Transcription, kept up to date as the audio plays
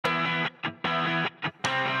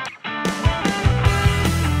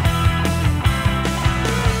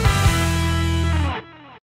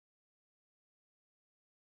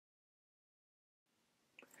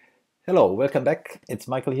Hello, welcome back. It's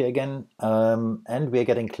Michael here again, and we're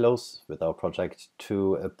getting close with our project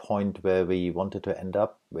to a point where we wanted to end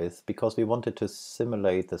up with, because we wanted to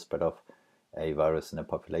simulate the spread of a virus in a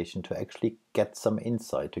population to actually get some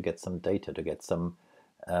insight, to get some data, to get some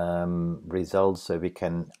results so we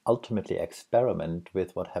can ultimately experiment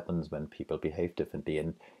with what happens when people behave differently.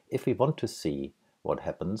 And if we want to see what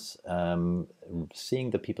happens,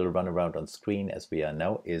 seeing the people run around on screen as we are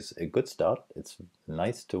now is a good start. It's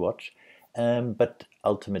nice to watch. But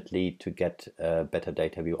ultimately, to get better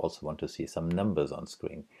data, we also want to see some numbers on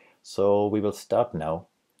screen. So we will start now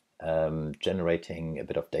generating a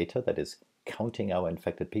bit of data that is counting our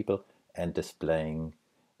infected people and displaying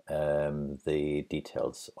the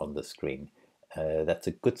details on the screen. That's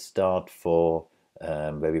a good start for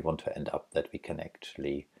where we want to end up, that we can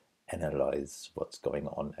actually analyze what's going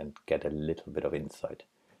on and get a little bit of insight.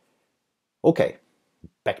 Okay,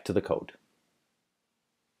 back to the code.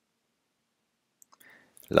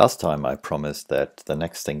 Last time I promised that the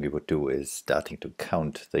next thing we would do is starting to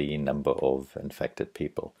count the number of infected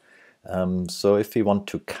people. So if we want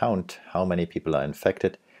to count how many people are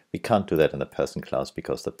infected, we can't do that in the person class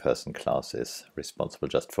because the person class is responsible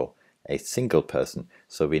just for a single person.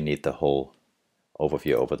 So we need the whole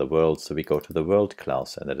overview over the world. So we go to the world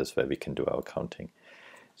class, and that is where we can do our counting.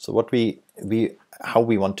 So how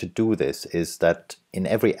we want to do this is that in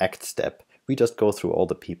every act step, we just go through all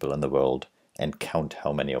the people in the world and count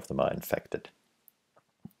how many of them are infected.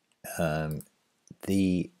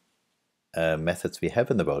 The methods we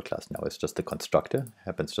have in the world class now is just the constructor,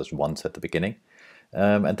 happens just once at the beginning.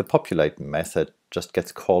 And the populate method just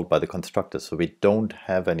gets called by the constructor, so we don't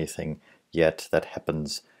have anything yet that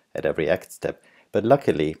happens at every act step. But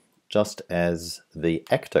luckily, just as the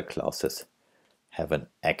actor classes have an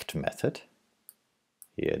act method,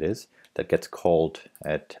 here it is, that gets called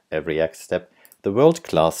at every act step, the world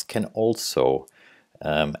class can also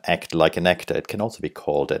act like an actor. It can also be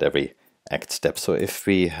called at every act step. So if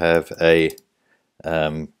we have a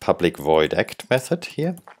public void act method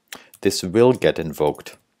here, this will get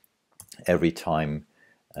invoked every time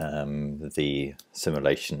the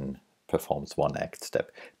simulation performs one act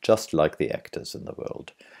step, just like the actors in the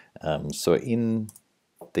world. So in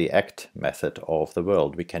the act method of the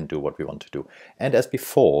world, we can do what we want to do. And as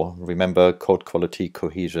before, remember code quality,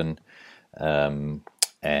 cohesion, and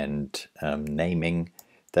naming.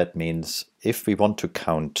 That means if we want to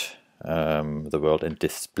count the world and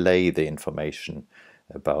display the information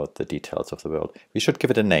about the details of the world, we should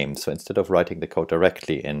give it a name. So instead of writing the code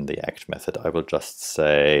directly in the act method, I will just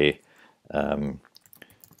say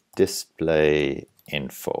display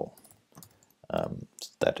info.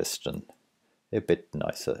 That is a bit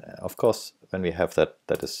nicer. Of course, when we have that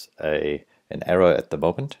is an error at the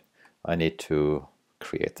moment. I need to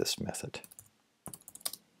create this method.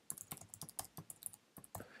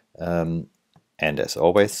 And as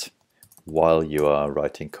always, while you are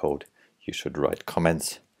writing code, you should write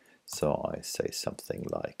comments. So I say something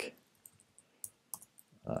like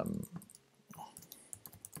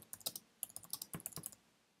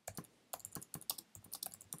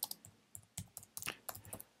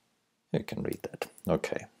you can read that.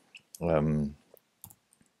 Okay. And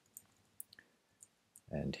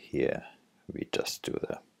here we just do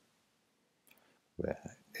where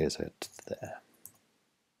is it there?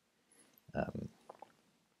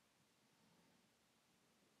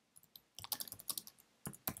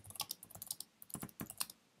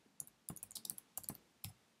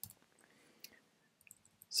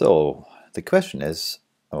 So the question is,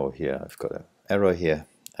 oh, here I've got an error here.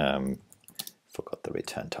 Forgot the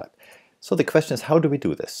return type. So the question is, how do we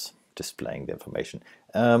do this, displaying the information?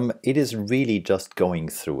 It is really just going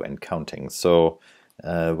through and counting. So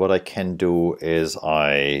what I can do is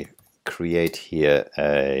I create here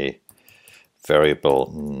a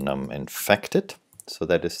variable num_infected. So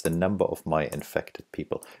that is the number of my infected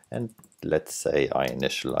people. And let's say I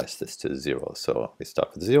initialize this to 0. So we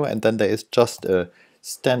start with 0, and then there is just a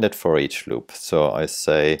standard for each loop. So I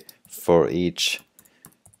say for each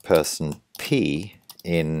person P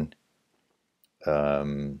in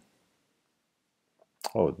oh,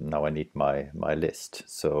 now I need my list.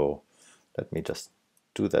 So let me just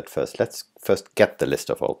do that first. Let's first get the list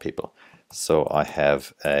of all people. So I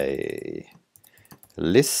have a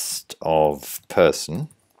list of person,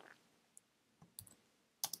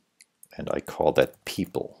 and I call that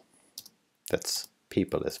people. That's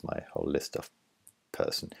people is my whole list of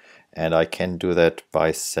person. And I can do that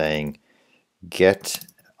by saying get,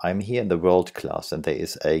 I'm here in the world class, and there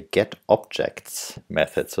is a get objects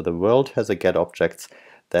method. So the world has a get objects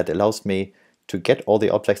that allows me to get all the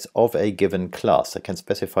objects of a given class. I can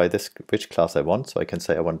specify this which class I want, so I can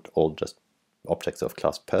say I want all just objects of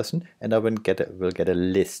class person, and I will get a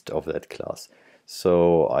list of that class.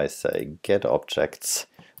 So I say get objects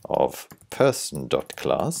of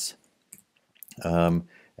person.class, and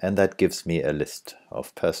that gives me a list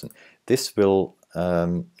of person. This will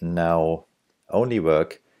now only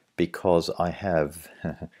work because I have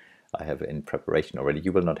I have in preparation already.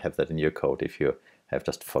 You will not have that in your code if you have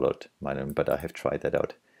just followed mine, but I have tried that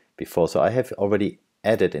out before. So I have already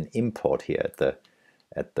added an import here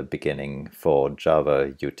at the beginning for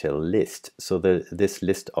Java util list. So this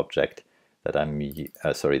list object that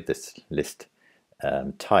this list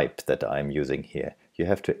type that I'm using here, you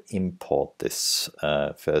have to import this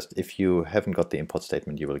first. If you haven't got the import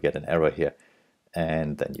statement, you will get an error here,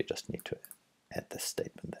 and then you just need to add this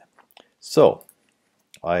statement there. So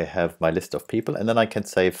I have my list of people, and then I can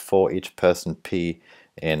say for each person P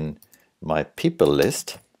in my people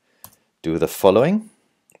list, do the following.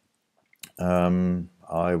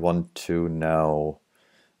 I want to now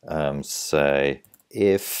say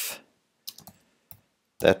if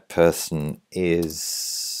that person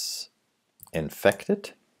is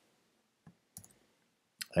infected,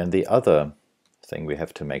 and the other thing we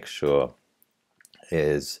have to make sure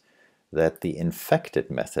is that the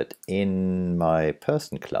infected method in my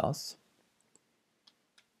person class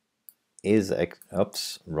is,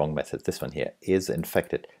 oops, wrong method, this one here, is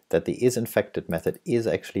infected, that the isInfected method is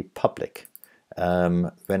actually public.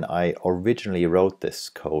 When I originally wrote this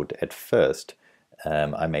code at first,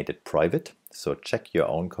 I made it private, so check your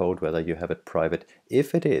own code whether you have it private.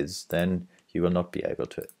 If it is, then you will not be able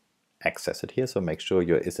to access it here, so make sure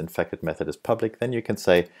your isInfected method is public. Then you can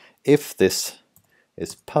say if this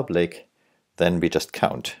is public, then we just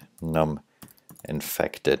count num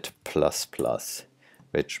infected plus plus,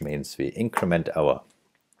 which means we increment our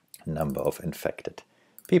number of infected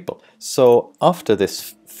people. So after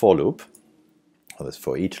this for loop, or this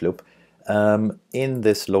for each loop, in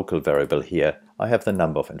this local variable here, I have the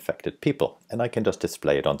number of infected people, and I can just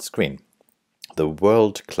display it on screen. The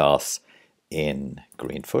world class in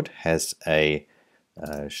Greenfoot has a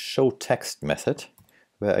show text method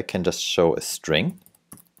where I can just show a string,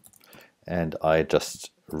 and I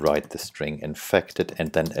just write the string infected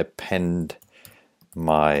and then append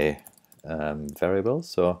my variable.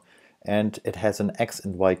 So, and it has an x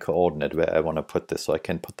and y coordinate where I want to put this, so I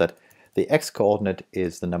can put that. The x coordinate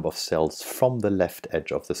is the number of cells from the left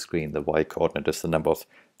edge of the screen. The y coordinate is the number of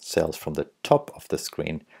cells from the top of the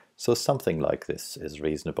screen. So something like this is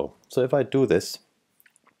reasonable. So if I do this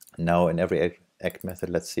now in every act method,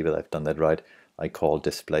 let's see whether I've done that right. I call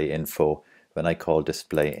display info. When I call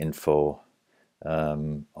display info,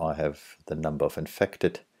 I have the number of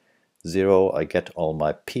infected 0. I get all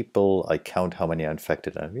my people. I count how many are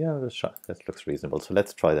infected. And yeah, that looks reasonable. So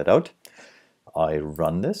let's try that out. I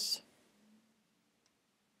run this.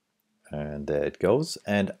 And there it goes.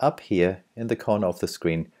 And up here in the corner of the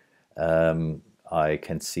screen, I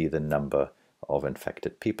can see the number of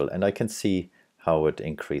infected people. And I can see how it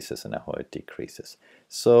increases and how it decreases.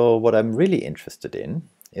 So what I'm really interested in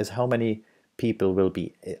is how many people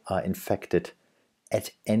are infected at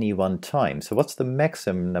any one time. So what's the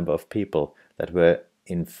maximum number of people that were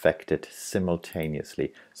infected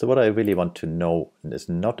simultaneously? So what I really want to know is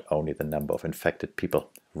not only the number of infected people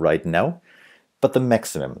right now, but the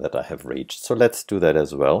maximum that I have reached. So let's do that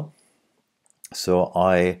as well. So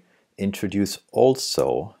I introduce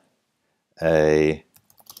also a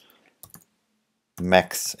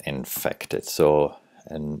max infected. So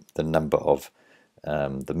and the number of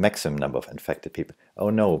the maximum number of infected people. Oh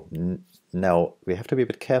no, now we have to be a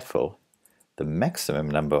bit careful. The maximum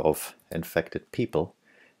number of infected people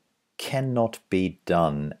cannot be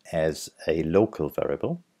done as a local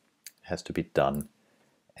variable. It has to be done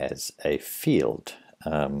as a field.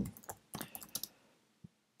 Private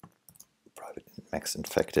max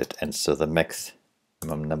infected, and so the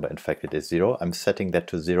maximum number infected is 0. I'm setting that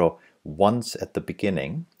to 0 once at the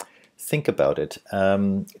beginning. Think about it.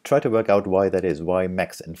 Try to work out why that is, why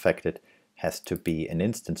max infected has to be an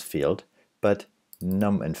instance field, but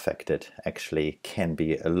num infected actually can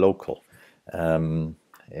be a local. I'm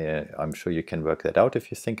sure you can work that out if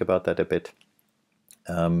you think about that a bit.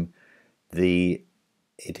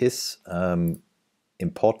 It is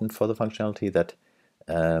important for the functionality that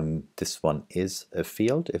this one is a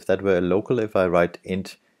field. If that were a local, if I write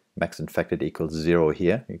int max infected equals 0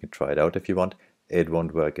 here, you can try it out if you want. It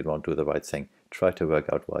won't work, it won't do the right thing. Try to work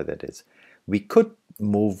out why that is. We could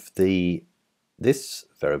move this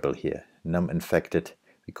variable here, num infected,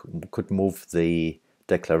 we could move the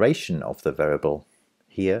declaration of the variable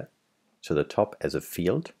here to the top as a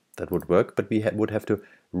field. that would work, but we would have to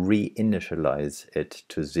reinitialize it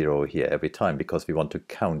to 0 here every time because we want to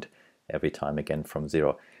count every time again from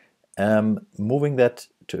 0. Moving that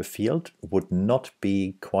to a field would not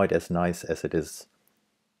be quite as nice as it is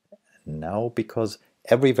now, because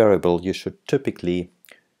every variable you should typically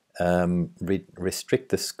restrict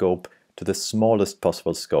the scope to the smallest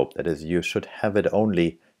possible scope. That is, you should have it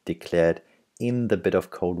only declared in the bit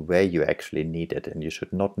of code where you actually need it, and you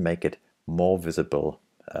should not make it more visible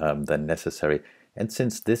than necessary. And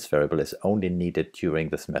since this variable is only needed during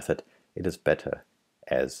this method, it is better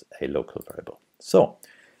as a local variable. So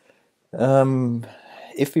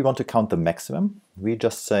if we want to count the maximum, we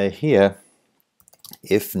just say here,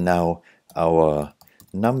 if now our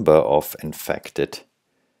number of infected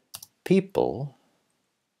people,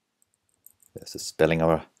 there's a spelling,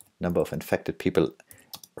 our number of infected people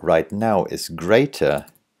right now is greater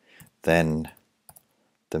than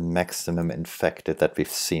the maximum infected that we've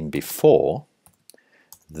seen before,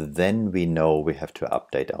 then we know we have to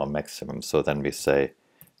update our maximum. So then we say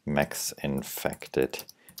max infected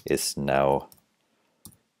is now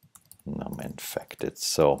num infected.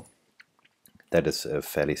 So that is a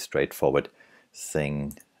fairly straightforward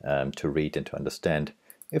thing to read and to understand.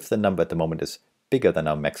 If the number at the moment is bigger than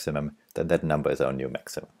our maximum, then that number is our new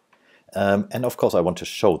maximum. And of course I want to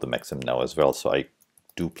show the maximum now as well, so I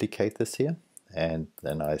duplicate this here, and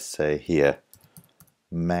then I say here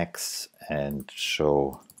max and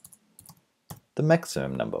show the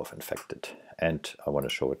maximum number of infected. And I want to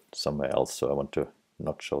show it somewhere else, so I want to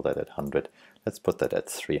not show that at 100. Let's put that at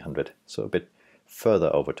 300, so a bit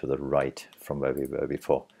further over to the right from where we were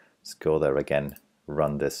before. Let's go there again,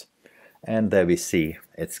 run this, and there we see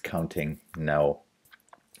it's counting now.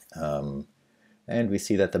 And we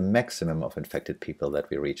see that the maximum of infected people that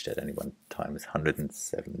we reached at any one time is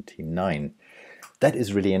 179. That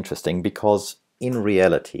is really interesting, because in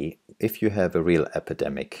reality, if you have a real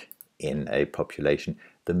epidemic in a population,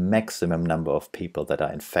 the maximum number of people that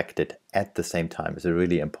are infected at the same time is a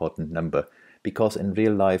really important number, because in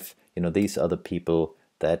real life, you know, these are the people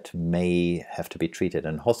that may have to be treated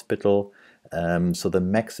in hospital. So the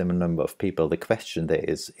maximum number of people, the question there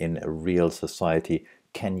is, in a real society,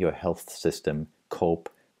 can your health system cope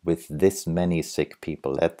with this many sick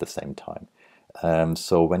people at the same time?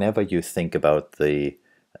 So whenever you think about the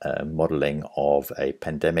modeling of a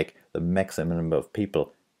pandemic, the maximum number of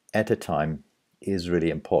people at a time is really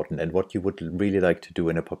important. And what you would really like to do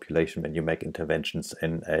in a population when you make interventions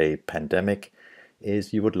in a pandemic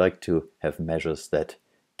is you would like to have measures that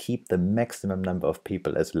keep the maximum number of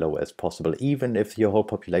people as low as possible. Even if your whole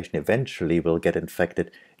population eventually will get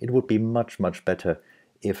infected, it would be much, much better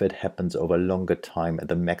if it happens over a longer time and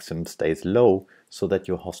the maximum stays low, so that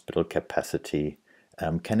your hospital capacity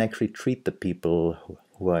can actually treat the people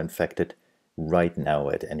who are infected right now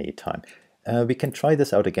at any time. We can try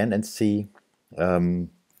this out again and see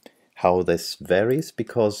how this varies,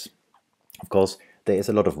 because of course there is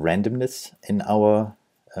a lot of randomness in our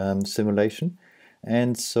simulation,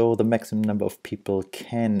 and so the maximum number of people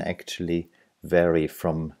can actually vary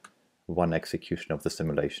from one execution of the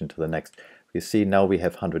simulation to the next. You see now we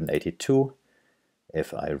have 182.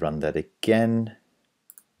 If I run that again,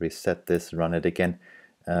 reset this, run it again,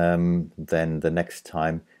 then the next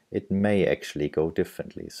time it may actually go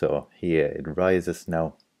differently. So here it rises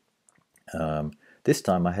now. This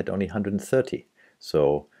time I had only 130,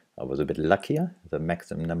 so I was a bit luckier. The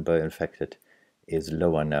maximum number infected is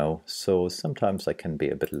lower now, so sometimes I can be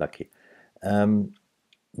a bit lucky.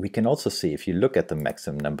 We can also see, if you look at the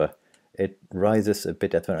maximum number, it rises a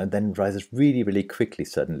bit at the, and then rises really, really quickly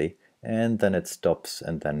suddenly, and then it stops,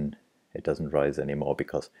 and then it doesn't rise anymore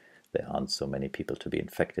because there aren't so many people to be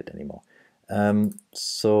infected anymore.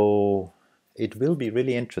 So it will be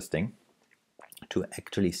really interesting to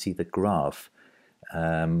actually see the graph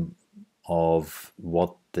of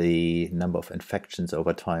what the number of infections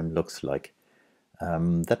over time looks like.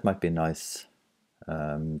 That might be a nice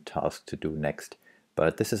task to do next.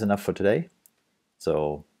 But this is enough for today.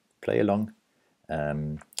 So play along,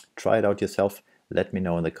 try it out yourself. Let me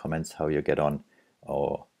know in the comments how you get on,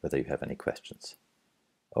 or whether you have any questions.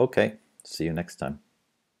 Okay, see you next time.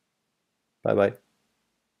 Bye bye.